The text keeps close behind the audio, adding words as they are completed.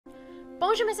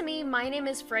Bonjour mes amis, my name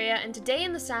is Freya, and today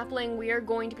in the Sapling we are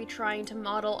going to be trying to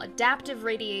model adaptive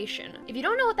radiation. If you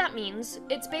don't know what that means,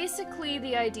 it's basically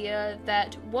the idea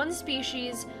that one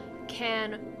species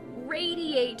can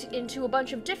radiate into a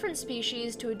bunch of different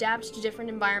species to adapt to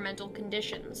different environmental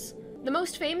conditions. The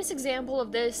most famous example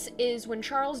of this is when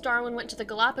Charles Darwin went to the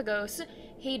Galapagos.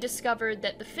 He discovered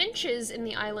that the finches in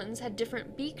the islands had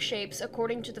different beak shapes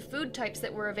according to the food types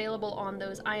that were available on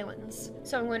those islands.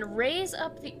 So I'm going to raise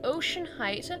up the ocean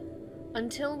height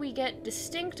until we get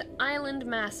distinct island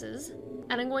masses,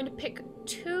 and I'm going to pick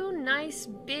two nice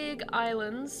big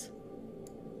islands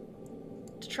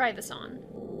to try this on.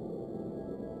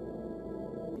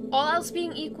 All else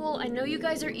being equal, I know you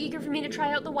guys are eager for me to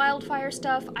try out the wildfire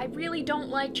stuff. I really don't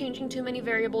like changing too many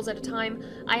variables at a time.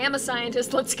 I am a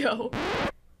scientist, let's go.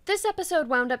 This episode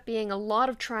wound up being a lot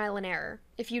of trial and error.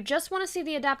 If you just want to see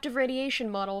the adaptive radiation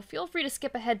model, feel free to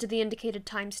skip ahead to the indicated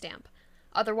timestamp.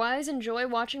 Otherwise, enjoy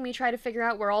watching me try to figure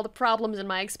out where all the problems in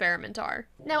my experiment are.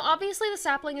 Now, obviously the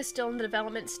sapling is still in the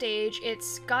development stage.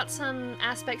 It's got some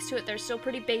aspects to it that are still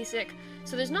pretty basic,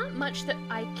 so there's not much that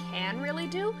I can really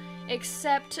do,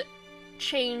 except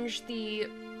change the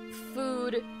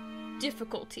food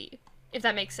difficulty, if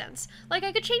that makes sense. Like,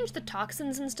 I could change the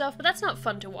toxins and stuff, but that's not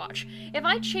fun to watch. If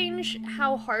I change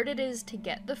how hard it is to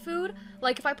get the food,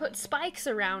 like if I put spikes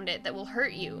around it that will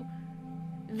hurt you,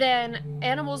 then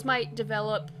animals might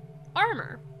develop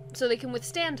armor, so they can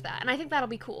withstand that, and I think that'll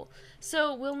be cool.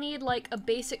 So we'll need, like, a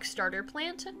basic starter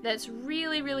plant that's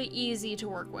really, really easy to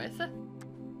work with.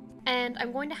 And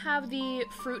I'm going to have the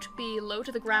fruit be low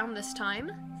to the ground this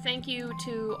time. Thank you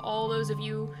to all those of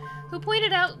you who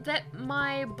pointed out that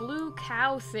my blue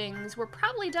cow things were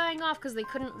probably dying off because they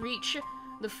couldn't reach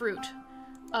the fruit.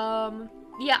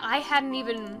 Yeah, I hadn't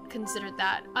even considered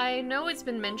that. I know it's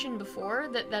been mentioned before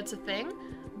that that's a thing,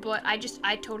 but I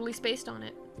totally spaced on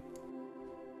it.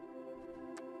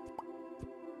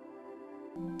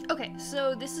 Okay,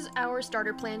 so this is our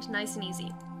starter plant, nice and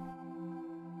easy.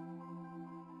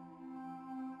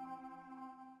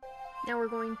 Now we're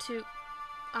going to...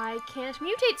 I can't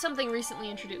mutate something recently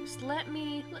introduced. Let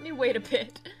me wait a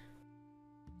bit.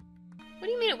 What do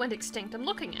you mean it went extinct? I'm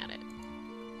looking at it.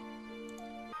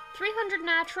 300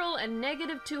 natural and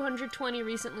negative 220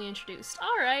 recently introduced.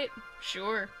 Alright,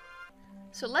 sure.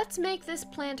 So let's make this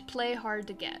plant play hard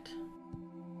to get.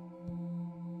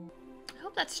 I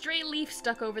hope that stray leaf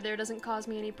stuck over there doesn't cause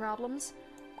me any problems.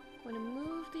 I'm going to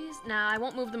move these... Nah, I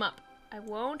won't move them up. I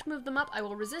won't move them up. I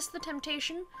will resist the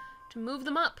temptation to move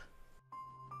them up.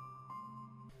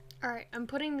 Alright, I'm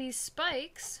putting these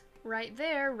spikes right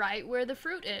there, right where the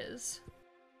fruit is.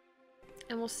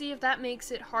 And we'll see if that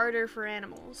makes it harder for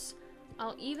animals.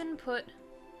 I'll even put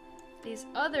these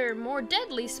other, more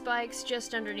deadly spikes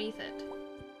just underneath it.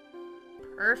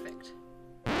 Perfect.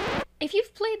 If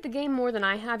you've played the game more than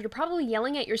I have, you're probably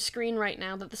yelling at your screen right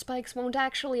now that the spikes won't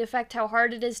actually affect how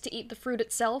hard it is to eat the fruit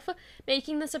itself,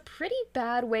 making this a pretty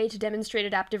bad way to demonstrate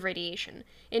adaptive radiation.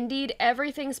 Indeed,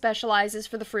 everything specializes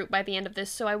for the fruit by the end of this,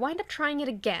 so I wind up trying it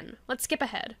again. Let's skip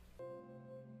ahead.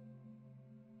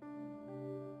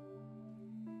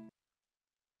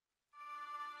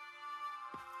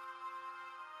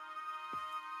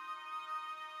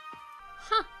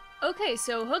 Huh. Okay,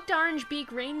 so hooked orange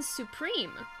beak reigns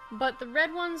supreme. But the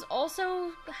red ones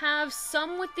also have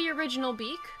some with the original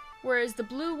beak, whereas the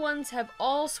blue ones have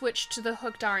all switched to the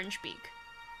hooked orange beak.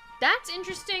 That's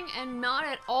interesting and not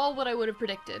at all what I would have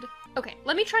predicted. Okay,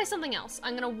 let me try something else.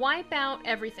 I'm gonna wipe out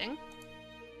everything.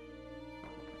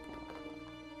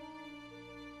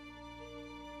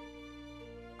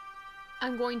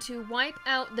 I'm going to wipe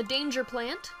out the danger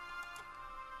plant.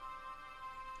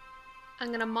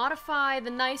 I'm gonna modify the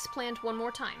nice plant one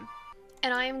more time.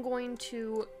 And I am going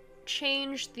to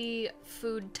change the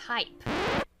food type.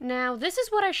 Now, this is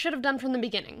what I should have done from the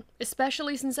beginning,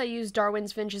 especially since I used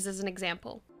Darwin's finches as an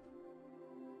example.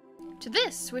 To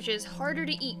this, which is harder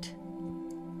to eat.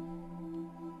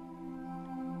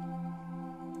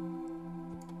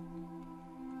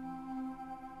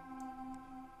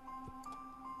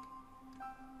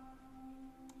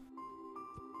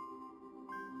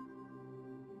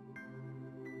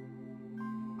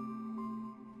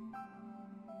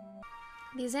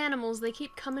 These animals, they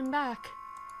keep coming back.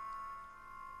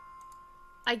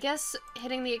 I guess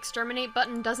hitting the exterminate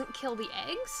button doesn't kill the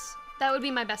eggs? That would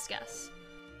be my best guess.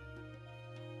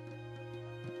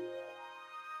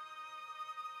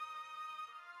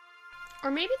 Or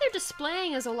maybe they're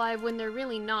displaying as alive when they're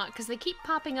really not, because they keep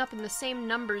popping up in the same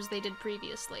numbers they did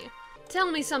previously. Tell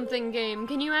me something, game.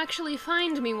 Can you actually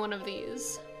find me one of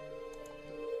these?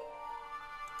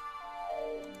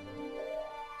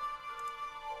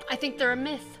 I think they're a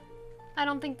myth. I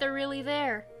don't think they're really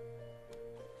there.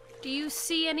 Do you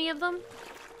see any of them?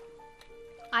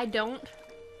 I don't.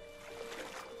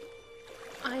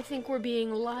 I think we're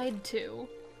being lied to.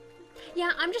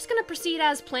 Yeah, I'm just gonna proceed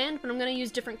as planned, but I'm gonna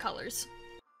use different colors.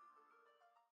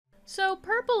 So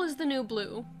purple is the new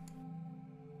blue.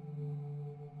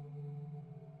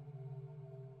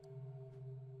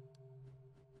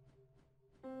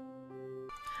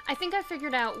 I think I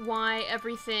figured out why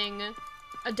everything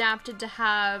adapted to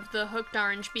have the hooked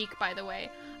orange beak, by the way.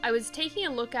 I was taking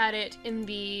a look at it in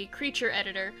the creature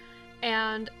editor,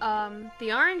 and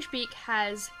the orange beak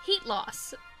has heat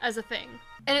loss as a thing.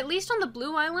 And at least on the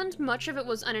blue island, much of it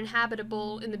was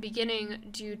uninhabitable in the beginning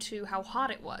due to how hot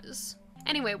it was.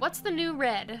 Anyway, what's the new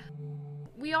red?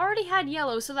 We already had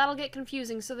yellow, so that'll get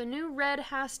confusing, so the new red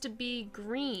has to be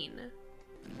green.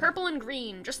 Purple and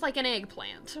green, just like an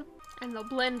eggplant. And they'll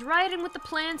blend right in with the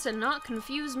plants and not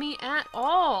confuse me at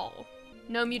all.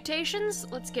 No mutations?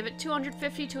 Let's give it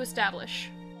 250 to establish.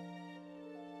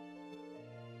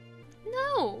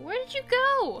 No, where did you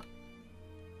go?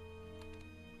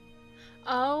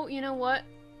 Oh, you know what?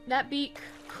 That beak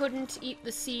couldn't eat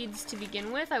the seeds to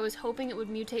begin with. I was hoping it would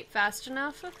mutate fast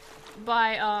enough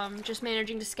by just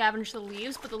managing to scavenge the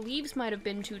leaves, but the leaves might have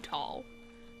been too tall.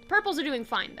 The purples are doing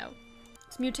fine, though.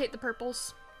 Let's mutate the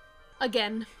purples.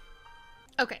 Again.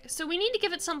 Okay, so we need to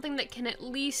give it something that can at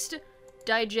least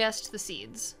digest the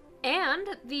seeds. And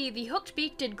the hooked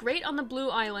beak did great on the blue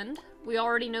island. We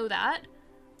already know that.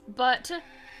 But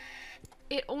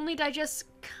it only digests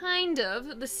kind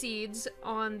of the seeds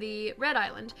on the red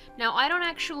island. Now, I don't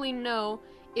actually know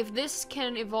if this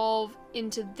can evolve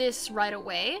into this right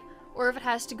away, or if it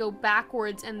has to go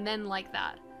backwards and then like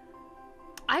that.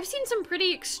 I've seen some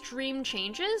pretty extreme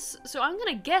changes, so I'm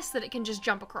gonna guess that it can just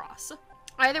jump across.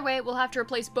 Either way, we'll have to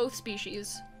replace both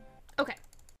species. Okay.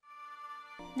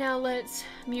 Now let's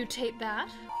mutate that.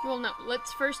 Well, no,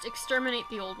 let's first exterminate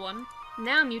the old one.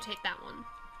 Now mutate that one.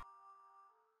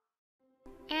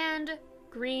 And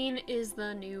green is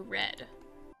the new red.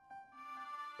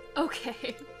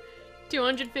 Okay.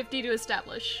 250 to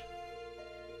establish.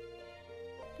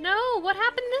 No, what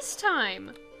happened this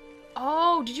time?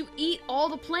 Oh, did you eat all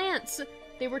the plants?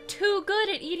 They were too good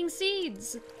at eating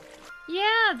seeds.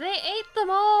 Yeah, they ate them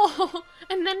all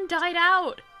and then died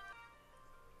out.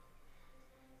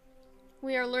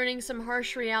 We are learning some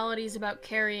harsh realities about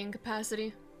carrying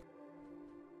capacity.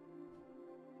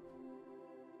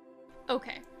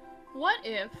 Okay, what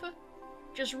if,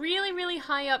 just really, really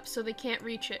high up so they can't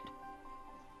reach it,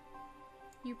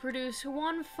 you produce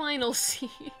one final seed?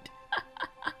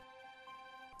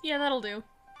 Yeah, that'll do.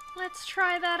 Let's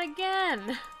try that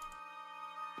again.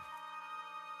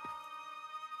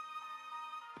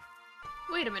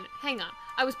 Wait a minute, hang on.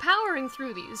 I was powering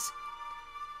through these,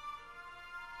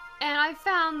 and I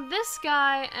found this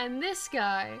guy and this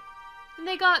guy, and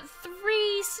they got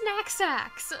 3 snack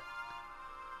sacks.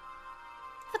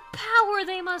 The power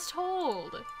they must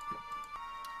hold.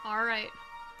 Alright.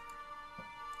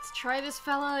 Let's try this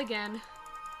fella again.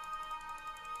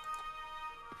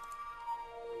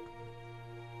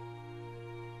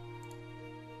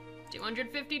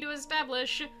 $250 to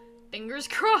establish. Fingers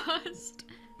crossed.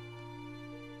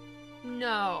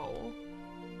 No.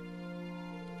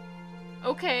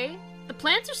 Okay, the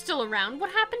plants are still around.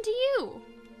 What happened to you?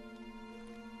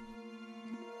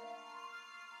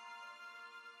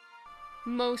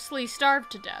 Mostly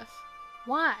starved to death.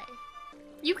 Why?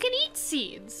 You can eat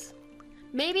seeds.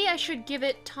 Maybe I should give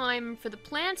it time for the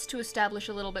plants to establish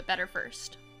a little bit better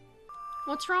first.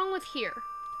 What's wrong with here?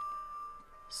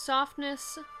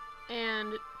 Softness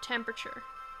and temperature.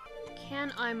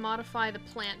 Can I modify the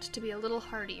plant to be a little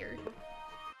hardier?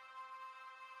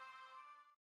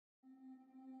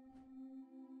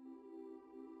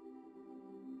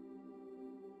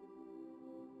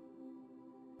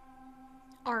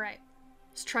 Alright,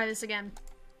 let's try this again.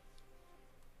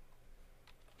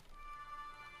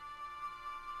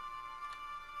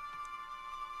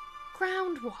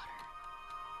 Groundwater.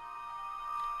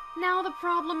 Now the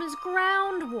problem is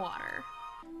groundwater.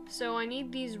 So I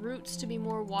need these roots to be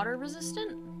more water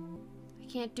resistant? I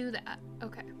can't do that.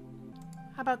 Okay.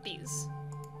 How about these?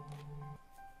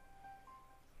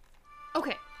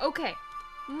 Okay, okay.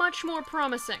 Much more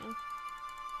promising.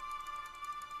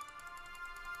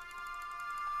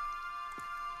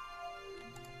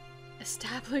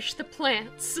 Establish the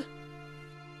plants.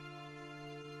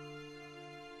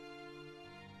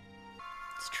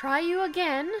 Let's try you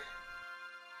again.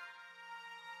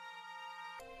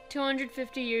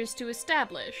 250 years to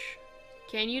establish.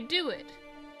 Can you do it?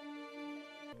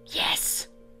 Yes!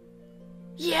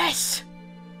 Yes!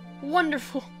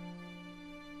 Wonderful!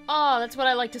 Oh, that's what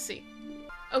I like to see.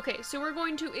 Okay, so we're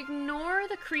going to ignore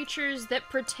the creatures that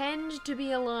pretend to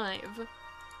be alive.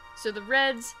 So the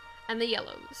reds and the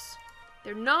yellows.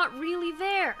 They're not really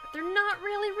there. They're not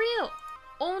really real.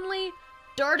 Only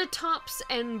Dartatops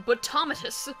and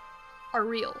Botomatus are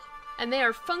real. And they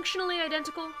are functionally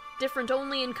identical, different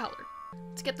only in color.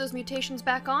 Let's get those mutations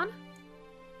back on.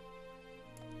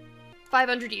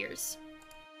 500 years.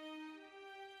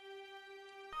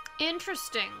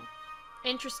 Interesting.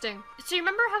 Interesting. So you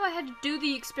remember how I had to do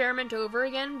the experiment over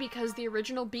again because the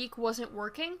original beak wasn't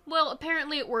working? Well,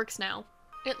 apparently it works now.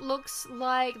 It looks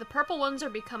like the purple ones are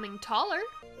becoming taller.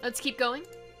 Let's keep going.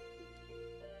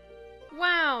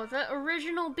 Wow, the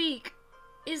original beak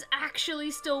is actually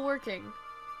still working.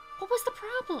 What was the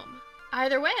problem?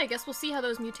 Either way, I guess we'll see how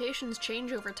those mutations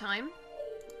change over time.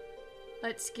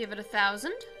 Let's give it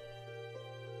 1,000.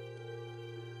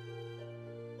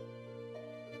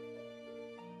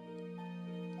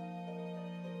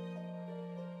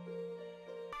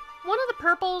 One of the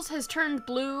purples has turned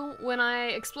blue when I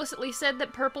explicitly said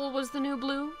that purple was the new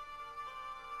blue.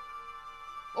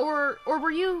 Or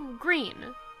were you green?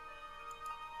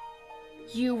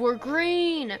 You were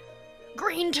green!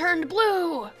 Green turned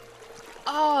blue!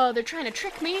 Oh, they're trying to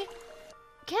trick me.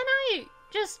 Can I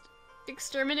just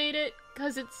exterminate it?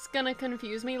 Because it's gonna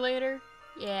confuse me later.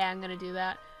 Yeah, I'm gonna do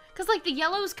that. Because, like, the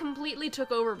yellows completely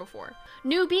took over before.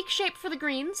 New beak shape for the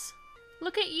greens.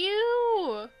 Look at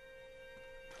you!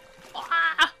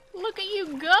 Ah! Look at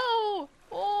you go!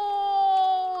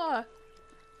 Oh!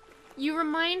 You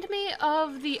remind me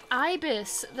of the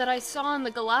ibis that I saw in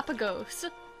the Galapagos.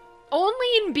 Only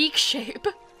in beak shape.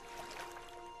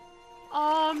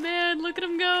 Oh man, look at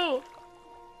him go!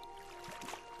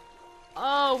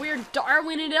 Oh, we're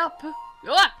Darwin it up!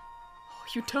 Ah! Oh,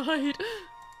 you died!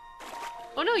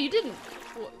 Oh no, you didn't!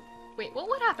 Wait,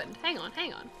 what happened? Hang on.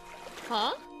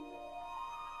 Huh?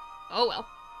 Oh well.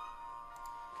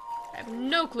 I have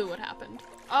no clue what happened.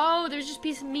 Oh, there's just a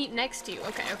piece of meat next to you.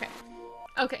 Okay.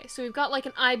 Okay, so we've got like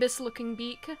an ibis-looking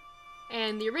beak,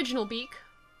 and the original beak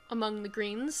among the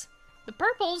greens. The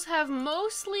purples have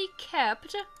mostly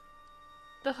kept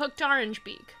the hooked orange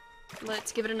beak.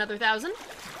 Let's give it another 1,000.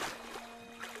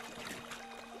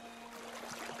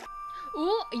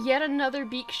 Ooh, yet another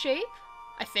beak shape,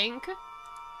 I think.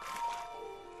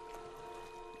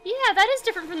 Yeah, that is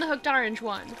different from the hooked orange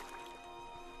one.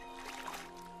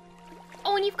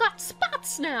 Oh, and you've got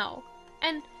spots now!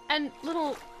 And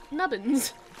little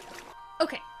nubbins.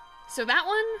 Okay, so that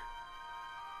one...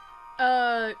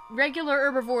 regular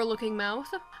herbivore-looking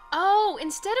mouth. Oh,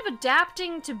 instead of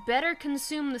adapting to better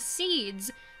consume the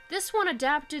seeds, this one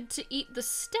adapted to eat the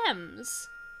stems.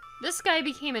 This guy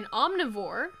became an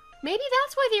omnivore. Maybe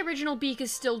that's why the original beak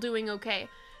is still doing okay.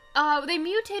 They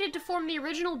mutated to form the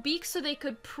original beak so they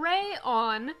could prey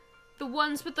on the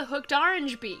ones with the hooked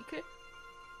orange beak.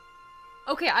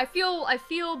 Okay, I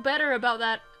feel better about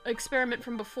that experiment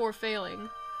from before failing.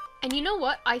 And you know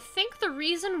what? I think the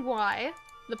reason why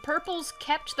the purples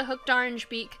kept the hooked orange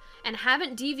beak and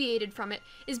haven't deviated from it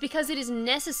is because it is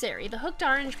necessary. The hooked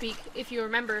orange beak, if you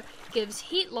remember, gives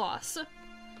heat loss.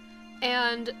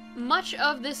 And much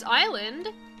of this island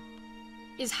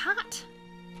is hot.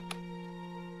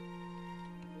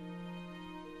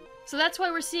 So that's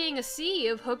why we're seeing a sea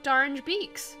of hooked orange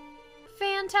beaks.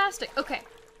 Fantastic. Okay.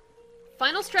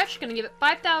 Final stretch, gonna give it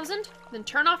 5,000, then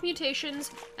turn off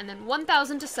mutations, and then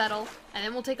 1,000 to settle, and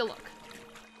then we'll take a look.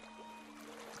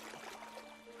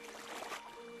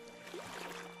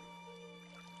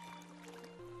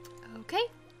 Okay.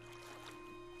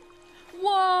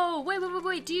 Whoa!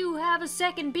 Wait, do you have a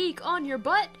second beak on your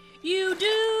butt? You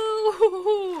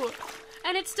do!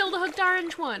 And it's still the hooked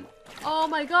orange one. Oh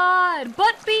my god!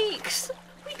 Butt beaks!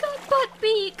 We got butt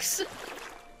beaks!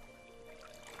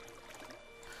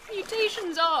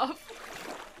 Mutations off.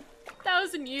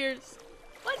 1,000 years.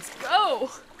 Let's go!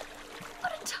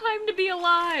 What a time to be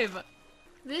alive!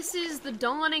 This is the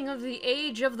dawning of the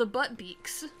age of the butt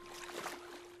beaks.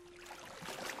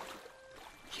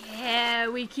 Yeah,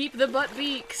 we keep the butt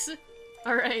beaks.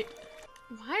 Alright.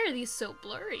 Why are these so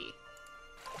blurry?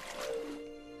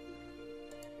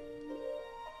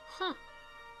 Huh.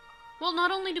 Well,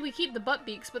 not only do we keep the butt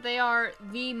beaks, but they are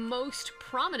the most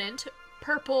prominent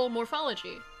purple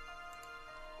morphology.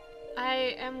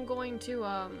 I am going to,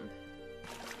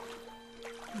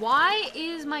 Why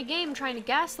is my game trying to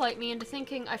gaslight me into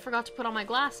thinking I forgot to put on my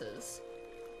glasses?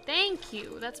 Thank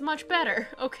you, that's much better.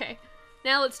 Okay,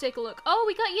 now let's take a look. Oh,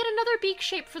 we got yet another beak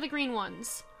shape for the green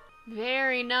ones.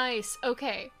 Very nice.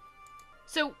 Okay,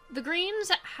 so the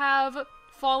greens have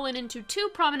fallen into two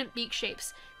prominent beak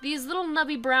shapes. These little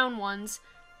nubby brown ones,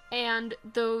 and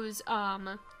those,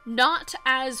 not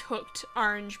as hooked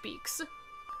orange beaks.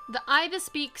 The ibis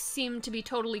beaks seem to be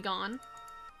totally gone.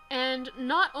 And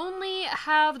not only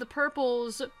have the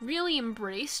purples really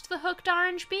embraced the hooked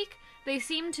orange beak, they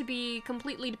seem to be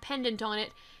completely dependent on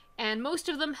it, and most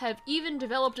of them have even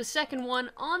developed a second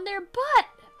one on their butt!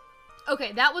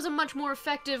 Okay, that was a much more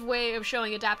effective way of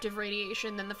showing adaptive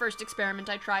radiation than the first experiment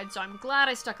I tried, so I'm glad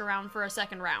I stuck around for a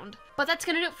second round. But that's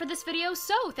gonna do it for this video,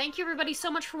 so thank you everybody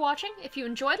so much for watching. If you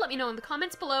enjoyed, let me know in the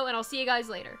comments below, and I'll see you guys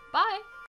later. Bye!